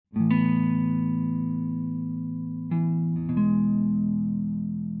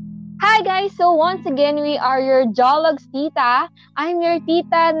guys, so once again, we are your Jologs tita. I'm your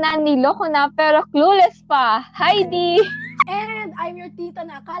tita na niloko na pero clueless pa, Heidi! And I'm your tita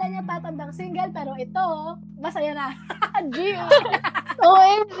na akala niya tatandang single pero ito, masaya na. G!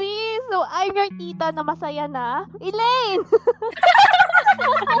 OMG! So, I'm your tita na masaya na, Elaine!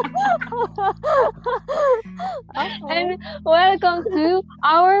 And welcome to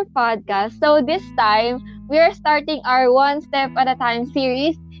our podcast. So this time, we are starting our One Step at a Time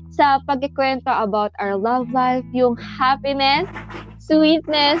series sa pagkikwento about our love life, yung happiness,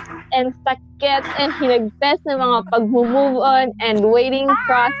 sweetness, and sakit and hinagpes ng mga pag-move on and waiting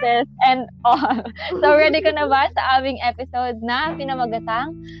process and all. So ready ka na ba sa aming episode na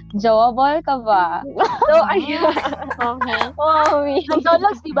pinamagatang Jowable Ka Ba? So ayun. Okay. Oh, Ang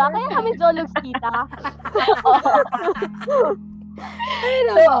Jologs, diba? Kaya kami Jologs, tita.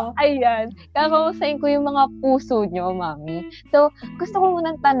 So, ayan. Kakamustahin ko yung mga puso nyo, mami. So, gusto ko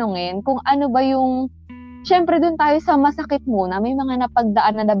munang tanungin kung ano ba yung... Siyempre, dun tayo sa masakit muna. May mga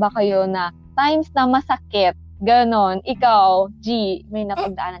napagdaan na ba kayo na times na masakit? Ganon. Ikaw, G, may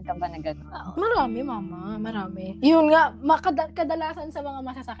napagdaanan ka ba na ganon? Marami, mama. Marami. Yun nga, kadalasan sa mga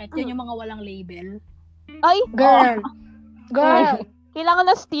masasakit, yun yung mga walang label. Ay! Girl! Girl! Kailangan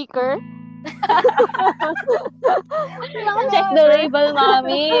na sticker? Check the label,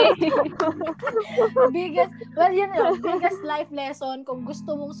 mami! biggest life lesson, kung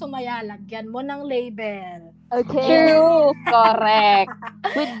gusto mong sumaya, lagyan mo ng label. Okay. True! Correct!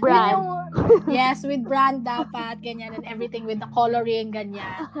 With brand. Yes, with brand dapat, ganyan, and everything with the coloring,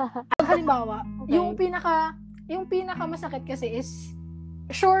 ganyan. Halimbawa, Okay. yung pinaka masakit kasi is,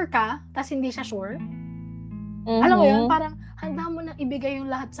 sure ka, tas hindi siya sure. Mm-hmm. Alam mo yun, parang handa mo nang ibigay yung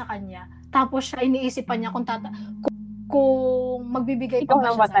lahat sa kanya. Tapos siya iniisipan niya kung magbibigay Ikaw pa ba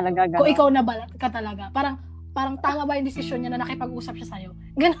na siya ba sa'yo. talaga ganon? Kung ikaw na ba ka talaga. Parang tama ba yung desisyon niya na nakipag-usap siya sa'yo.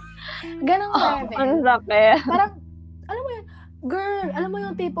 Ganong level. Ang sakit. Parang, alam mo yun, girl, alam mo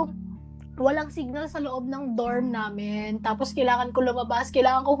yung tipong walang signal sa loob ng dorm namin. Tapos kailangan ko lumabas,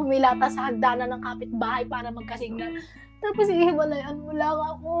 kailangan ko humilata sa hagdanan ng kapitbahay para magkasignal. Tapos ihiwalayan mo lang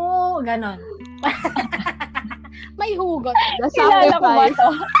ako. Ganon. May hugot. Kilala ko ba to?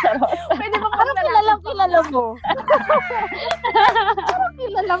 Pwede ba Parang kilala mo.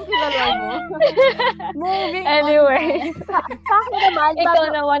 Parang kilala mo. Moving Anyway, Sa akin naman, ikaw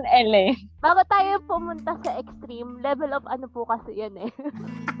naman, Ele. bago tayo pumunta sa extreme, level of ano po kasi yan eh.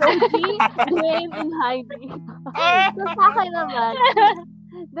 So, G, Dwayne, and Heidi. So, sa akin naman,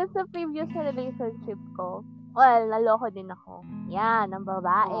 dun sa previous relationship ko, well, naloko din ako. Yan, ang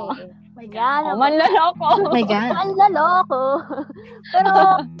babae. My God. Yan, Oh, manlaloko. Oh my God. ang laloko. Pero,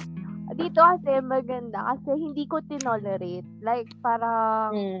 dito kasi maganda kasi hindi ko tinolerate. Like,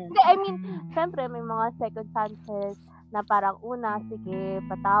 parang, hindi, I mean, syempre may mga second chances na parang una, sige,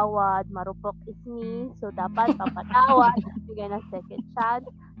 patawad, marupok is me, so dapat papatawad, sige ng second chance.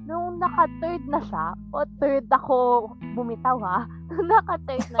 Nung naka-third na siya, o third ako bumitaw ha,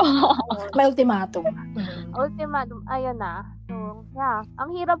 naka-third na siya. May ultimatum. Ultimatum, ayun na. So, yeah,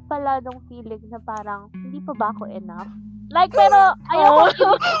 ang hirap pala nung feeling na parang, hindi pa ba ako enough? Like, pero,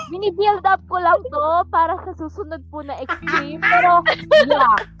 ayoko, bini-build up ko lang to para sa susunod po na extreme. Pero,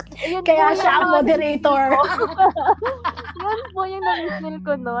 yeah. Yun Kaya po siya ang yung- moderator. Yun po yung nag-feel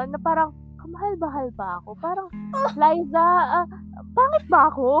ko noon, na parang, kamahal-bahal ba ako? Parang, Liza, pangit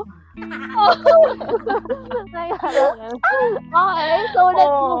ba ako? Okay, so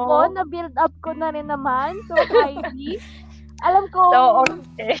let's move on. Na-build up ko na rin naman. So, Heidi, alam ko, So,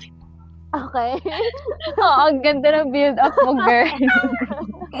 okay. okay. Oo, ang ganda ng build-up mo, girl.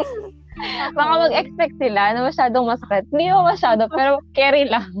 Baka mag-expect sila na masyadong masakit. Hindi mo masyado, pero carry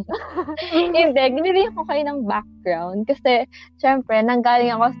lang. Hindi, ginilihan ko kayo ng background. Kasi, syempre,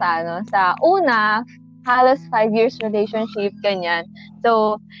 nanggaling ako sa una, halos 5 years relationship, ganyan.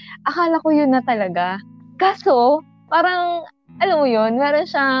 So, akala ko yun na talaga. Kaso, parang, alam mo yun, meron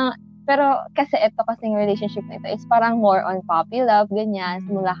siyang, pero kasi ito kasing relationship na ito is parang more on puppy love, ganyan,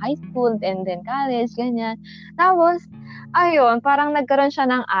 mula high school and then college, ganyan. Tapos, ayun, parang nagkaroon siya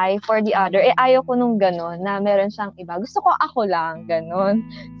ng eye for the other. Ayaw ko nung gano'n, na meron siyang iba. Gusto ko ako lang, gano'n.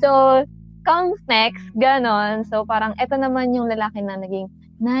 So, comes next, gano'n. So, parang ito naman yung lalaki na naging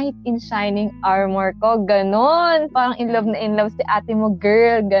knight in shining armor ko, ganon. Parang in love si ate mo,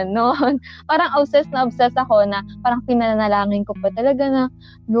 girl, ganon. Parang obsessed ako na parang pinanalangin ko pa talaga na,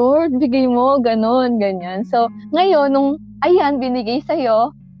 Lord, bigay mo, ganon, ganyan. So, ngayon, nung, ayan, binigay sa'yo,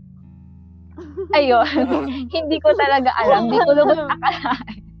 ayun, hindi ko talaga alam, hindi ko lubos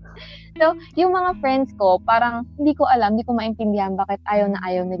akalain. So, yung mga friends ko, parang hindi ko alam, hindi ko maintindihan bakit ayaw na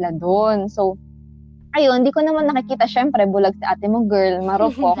ayaw nila doon. So, ayun, di ko naman nakikita, syempre, bulag si ate mo, girl,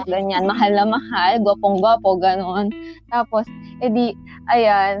 marupok, ganyan, mahal na mahal, gwapong-gwapo, ganon. Tapos,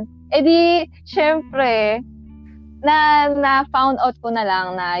 syempre, na found out ko na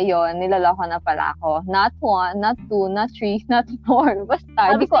lang na yon niloloko na pala ako. Not 1, not 2, not 3, not 4.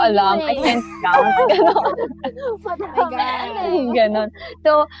 Basta, di ko alam. I can't count. Ganon.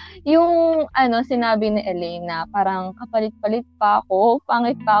 So, yung sinabi ni Elaine na parang kapalit-palit pa ako,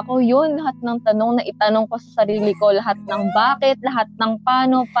 pangit pa ako, yun, lahat ng tanong na itanong ko sa sarili ko, lahat ng bakit, lahat ng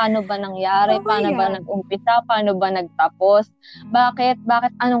paano ba nangyari, paano ba nag-umpisa, paano ba nagtapos, bakit,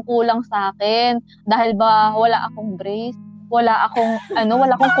 anong kulang sa akin, dahil ba wala akong brace, wala akong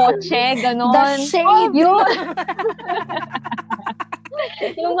kotse, ganon. The shade! Yun.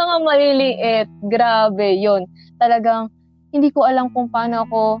 Yung mga maliliit, grabe, yun. Talagang, hindi ko alam kung paano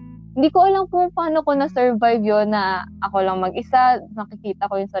ko na-survive yun na ako lang mag-isa,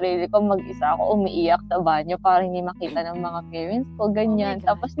 nakikita ko yung sarili ko, mag-isa ako, umiiyak sa banyo para hindi makita ng mga parents ko, ganyan.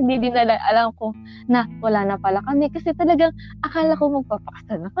 Tapos hindi din alam ko na wala na pala kami kasi talagang akala ko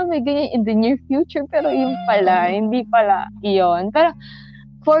magpapakasal na kami, ganyan in the near future, pero yun pala, hindi pala yun. Pero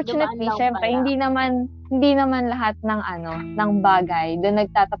fortunately, syempre, hindi naman lahat ng bagay doon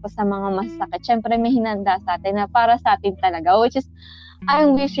nagtatapos sa mga masakit. Syempre, may hinanda sa atin na para sa atin talaga, which is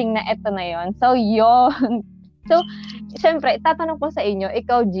I'm wishing na eto na yon. So, yon. So, syempre, tatanong ko sa inyo,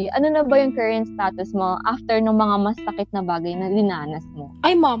 ikaw, G, ano na ba yung current status mo after ng mga masakit na bagay na dinanas mo?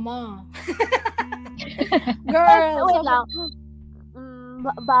 Ay, mama. Girl. Wait lang.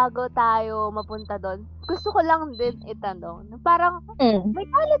 Bago tayo mapunta doon, gusto ko lang din itanong, parang, may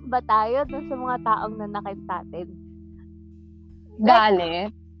galit ba tayo dun sa mga taong nanakit sa atin? Galit?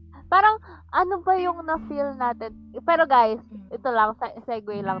 Parang, ano ba yung na-feel natin? Pero guys, ito lang,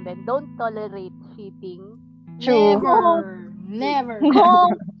 segue lang din. Don't tolerate cheating. True. Never.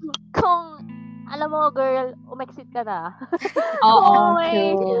 Kung alam mo, girl, umexit ka na. Oo,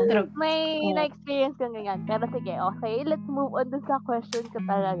 true. May na-experience ka ganyan. Pero sige, okay, let's move on dun sa question ko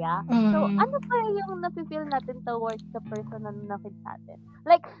talaga. So, ano ba yung na-feel natin towards the person na nanakit sa atin?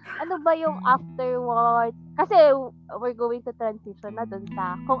 Like, ano ba yung afterwards? Kasi, we're going to transition na dun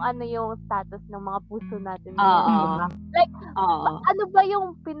sa kung ano yung status ng mga puso natin. Like, ano ba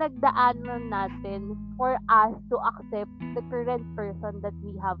yung pinagdaanan natin for us to accept the current person that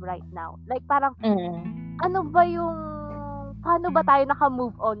we have right now? Like, parang, ano ba yung, paano ba tayo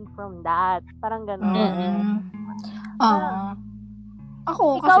naka-move on from that? Parang gano'n.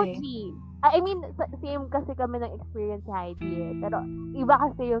 Ako ikaw, kasi. G. I mean, same kasi kami ng experience sa Heidi eh. Pero, iba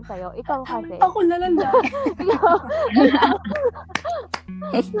kasi yung sa'yo. Ikaw kasi. Ako lalanda.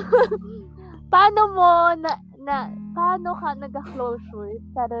 Paano ka nag-closure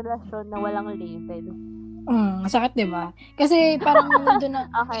sa relasyon na walang label? Masakit, di ba? Kasi parang nandun na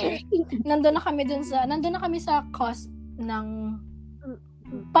okay. nandun na kami sa cusp ng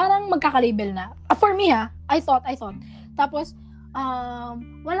parang magkaka-label na. For me I thought. Tapos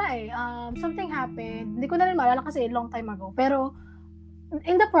wala something happened. Hindi ko na rin maalala kasi long time ago. Pero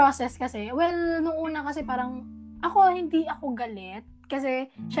in the process kasi, well, nung una kasi parang hindi ako galit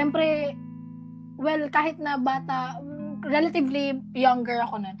kasi syempre, well, kahit na bata, relatively younger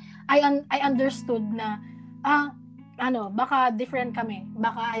ako nun, I understood na baka different kami,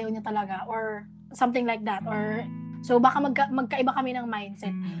 baka ayaw niya talaga or something like that, or so baka magkaiba kami ng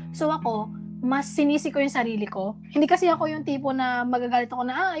mindset. So ako, mas sinisi ko yung sarili ko. Hindi kasi ako yung tipo na magagalit ako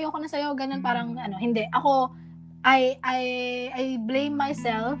na ayoko na sa'yo, ganun, parang hindi. Ako, I blame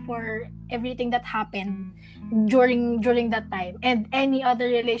myself for everything that happened during that time and any other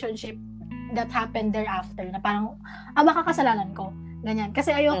relationship that happened thereafter na parang baka kasalanan ko, ganyan.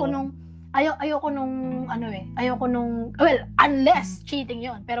 Kasi ayoko nung well, unless cheating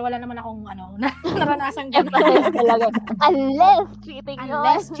yon, pero wala naman akong naranasan gano'n talaga. Unless cheating yon.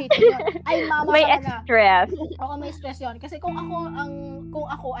 Ay, mama may talaga. Stress. Oo, may stress yon. Kasi kung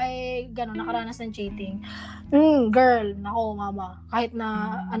ako ay gano'n, nakaranas ng cheating, girl, nako mama, kahit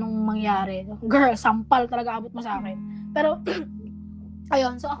na anong mangyari, girl, sampal talaga abot mo sa akin. Pero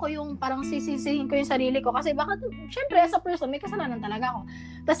ayun, so ako yung parang sisisihin ko yung sarili ko kasi baka, syempre, as a person, may kasalanan talaga ako.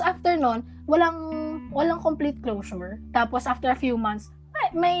 Tapos after nun, walang complete closure. Tapos after a few months,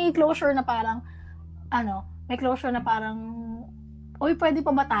 may closure na parang, uy, pwede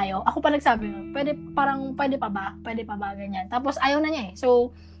pa ba tayo? Ako pa nagsabi nun, pwede pa ba, ganyan. Tapos ayaw na niya eh.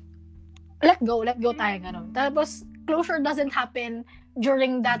 So, let go tayo, gano'n. Tapos, closure doesn't happen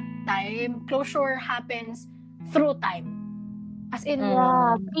during that time. Closure happens through time. As in,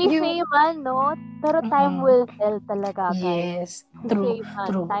 cliche man, no? Pero time will tell talaga, guys. Yes, true.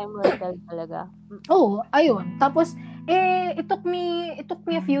 Time will tell talaga. Oh, ayun. Tapos, it took me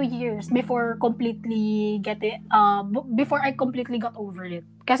a few years before before I completely got over it.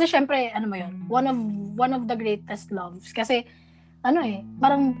 Kasi syempre, ano mo yun, one of the greatest loves. Kasi,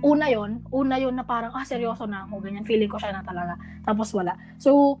 parang una yun na parang, seryoso na ako, ganyan, feeling ko siya na talaga. Tapos wala.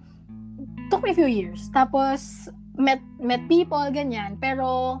 So, took me a few years. Tapos, met people, ganyan.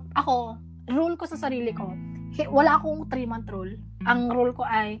 Pero, ako, rule ko sa sarili ko, wala akong 3-month rule. Ang rule ko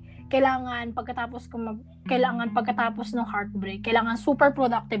ay, kailangan pagkatapos ng heartbreak, kailangan super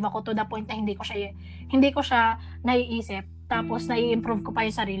productive ako to the point na hindi ko siya naiisip, tapos nai-improve ko pa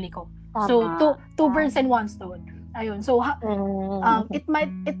yung sarili ko. Tama. So, two birds and one stone. Ayun. So, it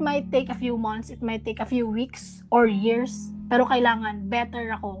might take a few months, it might take a few weeks or years, pero kailangan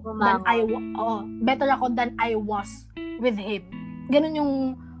better ako than I was with him. Ganun yung,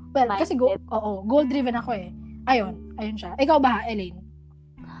 kasi goal driven ako eh. Ayun siya. Ikaw ba, Elaine?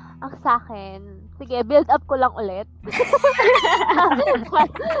 Ang sa akin, sige, build up ko lang ulit.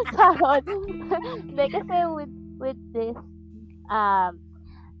 Charot. Hindi, kasi with this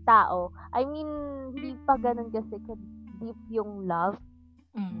tao, I mean, hindi pa ganun kasi deep yung love.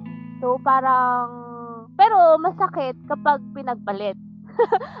 So, parang, pero masakit kapag pinagpalit.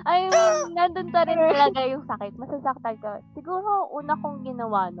 I mean, nandun pa rin talaga yung sakit. Masasaktan ka. Siguro, una kong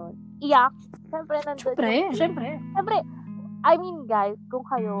ginawa nun, iyak. Siyempre, nandun. Siyempre. I mean, guys, kung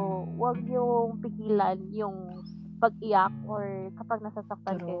kayo, huwag yung pigilan yung pag-iyak or kapag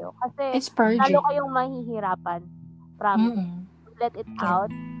nasasaktan kayo. Kasi, it's purging. lalo kayong mahihirapan. Promise. Let it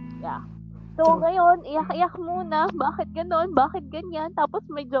out. Yeah. So, ngayon, iyak-iyak muna. Bakit ganon? Bakit ganyan? Tapos,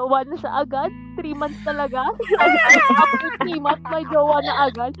 may jowa na siya agad. 3 months talaga. After 3 months, may jowa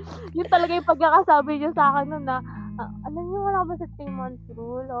na agad. Yun talaga yung pagkakasabi niya sa akin nun na, alam niyo, wala ba sa 3 months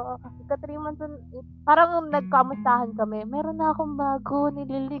rule? Ka 3 months, parang nagkamustahan kami. Meron na akong bago,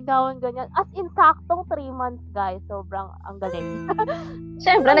 nililigawan, ganyan. As in, saktong 3 months, guys. Sobrang ang galing.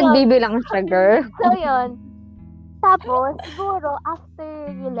 Siyempre, nagbibilang siya, girl. So, yun. Tapos, siguro,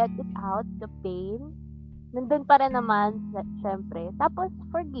 after you let it out, the pain, nandun pa rin naman, syempre. Tapos,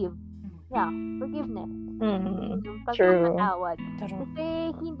 forgive. Yeah, forgiveness. Yung pagpapatawad.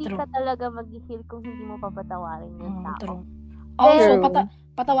 Kasi, hindi ka talaga mag-heal kung hindi mo papatawarin yung tao. Also,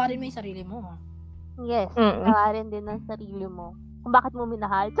 patawarin mo yung sarili mo. Yes, patawarin din ang sarili mo. Kung bakit mo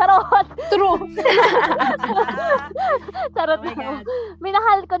minahal. Charot! True! Charot na.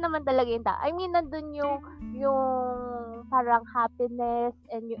 Minahal ko naman talaga yung tao. I mean, nandun yung parang happiness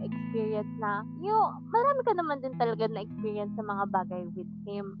and yung experience na, marami ka naman din talaga na experience sa mga bagay with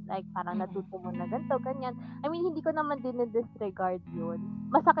him. Like, parang natuto mo na ganito, ganyan. I mean, hindi ko naman din na-disregard yun.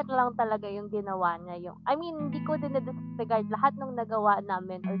 Masakit lang talaga yung ginawa niya. Hindi ko din na-disregard lahat ng nagawa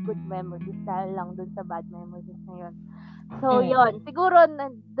namin or good memories dahil lang dun sa bad memories na yun. So, yun. Siguro,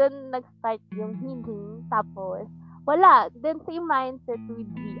 dun nag-start yung healing. Tapos, wala. Then, same mindset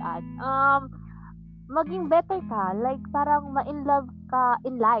with Rian. Maging better ka. Like, parang ma-in love ka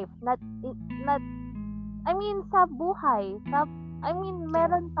in life. Not, sa buhay.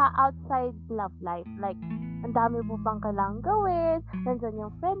 Meron ka outside love life. Like, ang dami mo pang kailangang gawin. Nandyan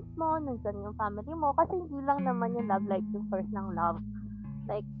yung friends mo. Nandyan yung family mo. Kasi hindi lang naman yung love life yung first ng love.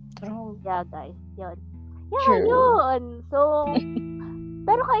 Like, yeah, guys. Yun. Yeah, sure. Yun. So,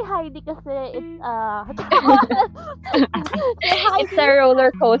 pero kay Heidi kasi it's it's a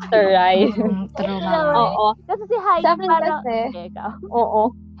roller coaster ride. True. Oo. Kasi si Heidi sa akin parang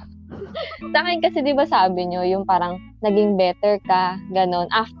oo. Sa akin kasi 'di ba sabi nyo yung parang naging better ka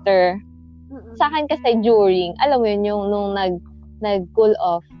ganon after. Sa akin kasi during, alam mo yun yung nung nag cool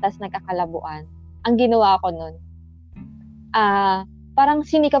off tas nagkakalabuan. Ang ginawa ko nun parang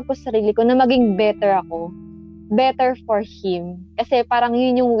sinikap ko sa sarili ko na maging better ako. Better for him. Kasi parang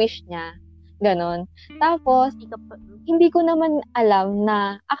yun yung wish niya. Ganon. Tapos, hindi ko naman alam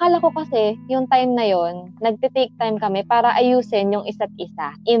na, akala ko kasi, yung time na yon nagte-take time kami para ayusin yung isa't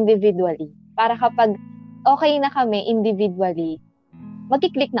isa, individually. Para kapag okay na kami individually,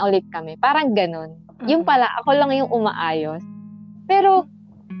 magkiklik na ulit kami. Parang ganon. Yung pala, ako lang yung umaayos. Pero,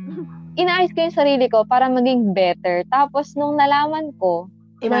 inaayos ko yung sarili ko para maging better. Tapos, nung nalaman ko,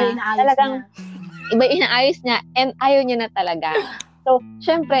 iba inaayos niya and ayaw niya na talaga. So,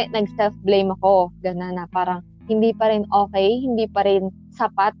 syempre, nag-self-blame ako. Gana na parang hindi pa rin okay, hindi pa rin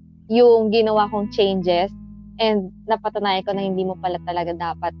sapat yung ginawa kong changes and napatunayan ko na hindi mo pala talaga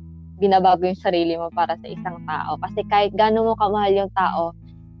dapat binabago yung sarili mo para sa isang tao. Kasi kahit gaano mo kamahal yung tao,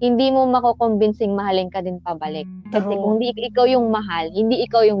 hindi mo makukumbinsing mahalin ka din pabalik. Kasi kung hindi ikaw yung mahal, hindi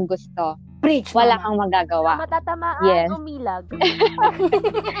ikaw yung gusto, preach, wala kang magagawa. Matatamaan, umilag.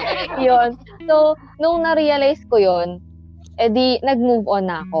 Yun. So, nung na-realize ko yun, di nag-move on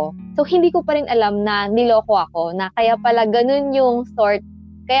na ako. So, hindi ko pa rin alam na niloko ako, na kaya pala ganun yung sort,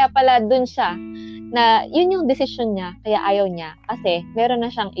 kaya pala dun siya, na yun yung decision niya, kaya ayaw niya. Kasi, meron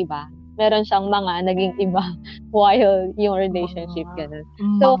na siyang iba. Meron siyang mga naging iba while yung relationship, ganun.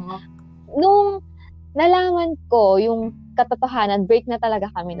 So, nung nalaman ko yung katotohanan, break na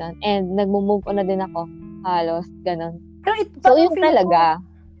talaga kami nun. And nag-move on na din ako. Halos, ganun. So, yun talaga.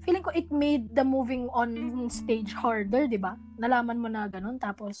 Feeling ko it made the moving on stage harder, di ba? Nalaman mo na ganun,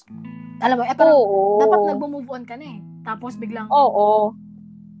 tapos, alam mo, parang, dapat nag-move on ka na eh. Tapos biglang,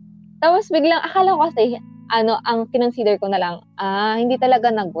 Tapos biglang, akala ko kasi, ang kinonsider ko na lang, hindi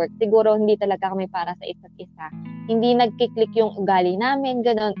talaga nag-work. Siguro, hindi talaga kami para sa isa't isa. Hindi nagkiklik yung ugali namin,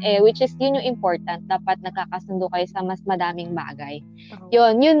 ganun. Which is, yun yung important. Dapat nagkakasundo kayo sa mas madaming bagay.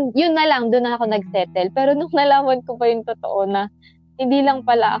 Yun na lang, doon na ako nag-settle. Pero nung nalaman ko pa yung totoo na, hindi lang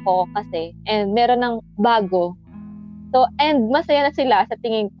pala ako kasi, and meron ng bago. So, and masaya na sila sa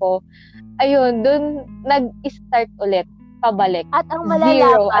tingin ko. Ayun, dun nag-start ulit, pabalik. At ang malala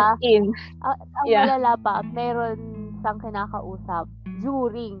Zero, pa, as in. malala pa, meron siyang kinakausap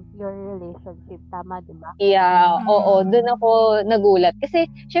during your relationship. Tama, di ba? Yeah, oo. Dun ako nagulat. Kasi,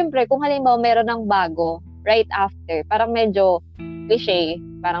 syempre, kung halimbawa meron ng bago, right after, parang medyo cliche,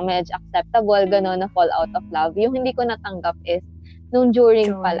 parang medyo acceptable, gano'n, na fall out of love. Yung hindi ko natanggap is, nung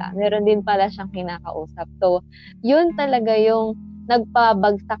during pala, meron din pala siyang kinakausap. So, yun talaga yung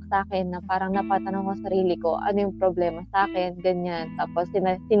nagpabagsak sa akin na parang napatanong ko sarili ko, ano yung problema sa akin, ganyan. Tapos,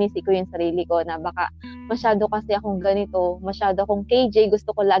 sinisi ko yung sarili ko na baka masyado kasi akong ganito, masyado akong KJ,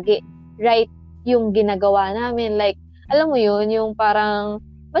 gusto ko lagi right yung ginagawa namin. Like, alam mo yun, yung parang,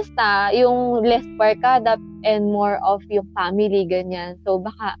 basta, yung less barkada and more of yung family, ganyan. So,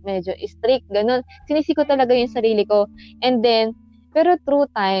 baka medyo strict, ganun. Sinisi ko talaga yung sarili ko. And then, pero through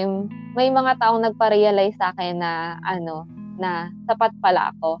time, may mga taong nagpa-realize sa akin na, na sapat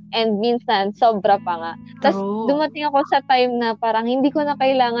pala ako. And minsan, sobra pa nga. Tapos, dumating ako sa time na parang hindi ko na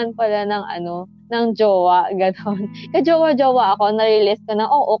kailangan pala ng jowa, gano'n. Kajowa-jowa ako, na-realize ko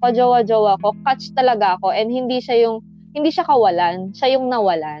na, kajowa-jowa ako, catch talaga ako, and hindi siya kawalan, siya yung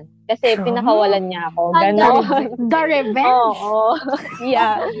nawalan. Kasi pinakawalan niya ako. Gano'n. The revenge? Oo.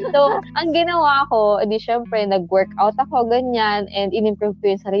 Yeah. So, ang ginawa ko, syempre, nag-workout ako, ganyan, and in-improve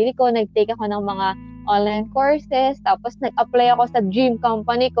ko yung sarili ko, nag-take ako ng mga online courses, tapos nag-apply ako sa dream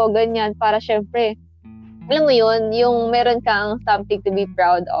company ko, ganyan, para syempre, alam mo yun, yung meron kang something to be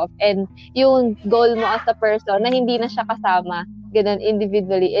proud of, and yung goal mo as a person na hindi na siya kasama, ganun,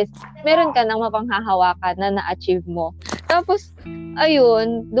 individually, is meron ka nang mapanghahawakan na na-achieve mo. Tapos,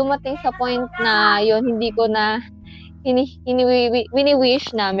 ayun, dumating sa point na yun, hindi ko na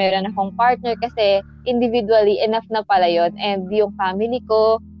wini-wish na meron akong partner kasi individually enough na pala yun. And yung family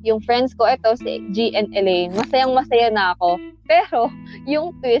ko, yung friends ko, eto si G and Elaine, masayang-masaya na ako. Pero,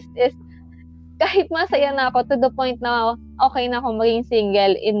 yung twist is, kahit masaya na ako to the point na okay na ako maging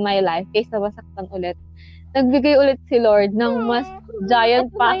single in my life kaysa masaktan ulit, nagbigay ulit si Lord ng mas giant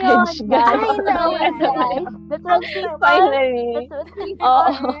package. Finally.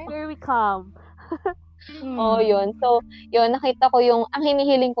 Here we come. Yun. So, yun, nakita ko ang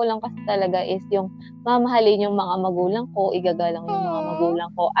hinihiling ko lang kasi talaga is yung mamahalin yung mga magulang ko, igagalang yung mga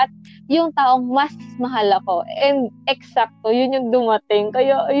magulang ko, at yung taong mas mahal ako. And eksakto, yun yung dumating.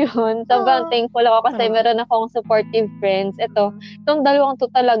 Kaya, yun, sobrang thankful ako kasi meron akong supportive friends. Itong dalawang to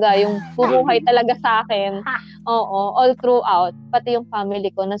talaga, yung bumuhay talaga sa akin. Oo, all throughout. Pati yung family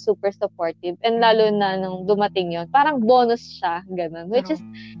ko na super supportive. And lalo na nung dumating yun, parang bonus siya, ganun. Which is,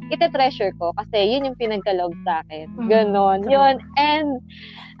 ite-treasure ko kasi yun yung pinagkaloob sa akin. Ganon. Yun. And,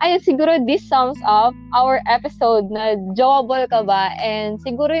 ayun, siguro this sums up our episode na jawable ka ba? And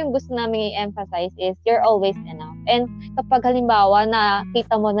siguro yung gusto namin i-emphasize is you're always enough. And kapag halimbawa na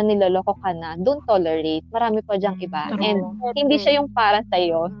kita mo na niloloko ka na, don't tolerate. Marami pa dyang iba. True. And hindi siya yung para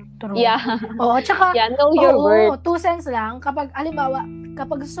sa'yo. True. Yeah. Tsaka, know your worth. 2 cents lang. Kapag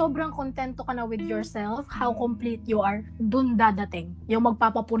sobrang kontento ka na with yourself, how complete you are, dun dadating. Yung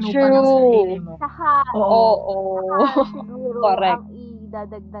magpapapuno pa ng sarili mo. Saka, siguro, correct. ang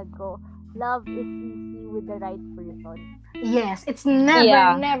idadagdag ko, love is easy with the right person. Yes, it's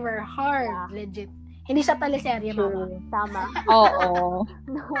never hard. Yeah. Legit. Hindi siya teleserye, mama. Tama. Oo.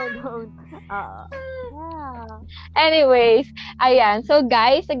 No. Yeah. Anyways, ayan. So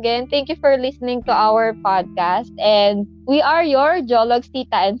guys, again, thank you for listening to our podcast. And we are your Jologs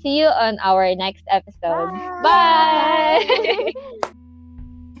Tita, and see you on our next episode. Bye!